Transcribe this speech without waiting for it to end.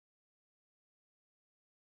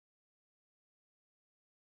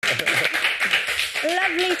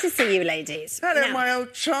Lovely to see you, ladies. Hello, Now, my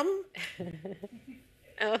old chum.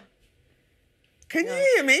 Oh. Can you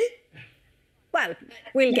hear me? well,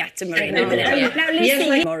 we'll get to Maureen in a minute. Now,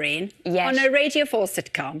 Lucy, Maureen, Yes. on a Radio 4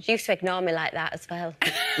 sitcom, She used to ignore me like that as well.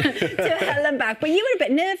 to hell and back. But you were a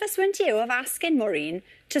bit nervous, weren't you, of asking Maureen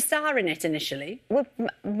to star in it initially? Well,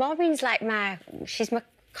 Maureen's like she's my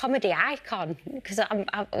comedy icon, because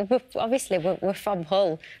obviously we're from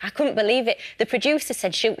Hull. I couldn't believe it. The producer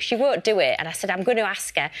said she won't do it, and I said I'm going to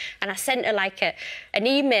ask her, and I sent her like an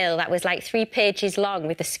email that was like 3 pages long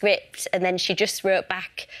with a script, and then she just wrote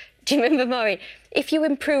back, do you remember, Maureen? If you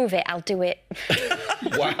improve it, I'll do it.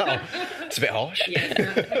 Wow, it's a bit harsh.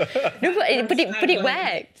 No, but it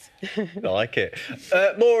worked. I like it.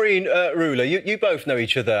 Maureen, Rula, you both know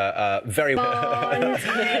each other very well.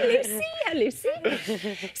 Hi, Lucy. Hi, Lucy.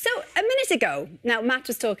 So, a minute ago, now, Matt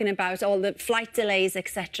was talking about all the flight delays,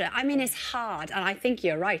 etc. I mean, it's hard, and I think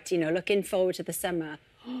you're right, you know, looking forward to the summer.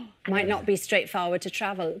 Might not be straightforward to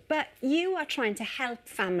travel, but you are trying to help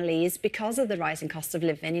families because of the rising cost of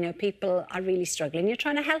living. You know, people are really struggling. You're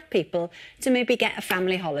trying to help people to maybe get a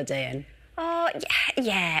family holiday in. Oh,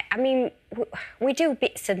 yeah. I mean, we do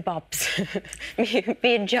bits and bobs.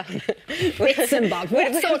 me and John. Bits and bobs?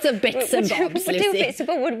 What sort of bits and bobs, We Lucy? do bits and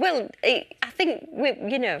bobs. Well, I think,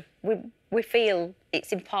 we feel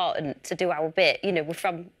it's important to do our bit. You know, we're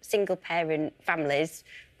from single-parent families,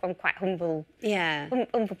 from quite humble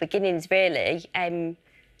beginnings, really.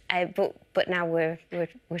 But now we're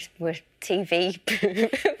TV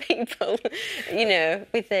people, you know,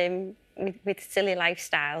 with silly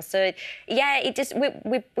lifestyle. So yeah, it just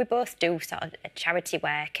we both do sort of charity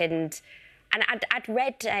work, and I'd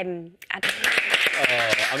read. I mean,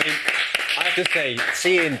 I have to say,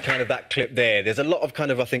 seeing kind of that clip there's a lot of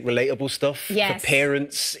kind of, I think, relatable stuff for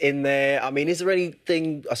parents in there. I mean, is there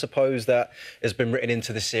anything, I suppose, that has been written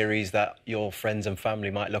into the series that your friends and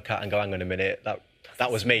family might look at and go, hang on a minute,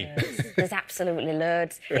 that was me? There's absolutely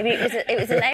loads. I mean, it was hilarious.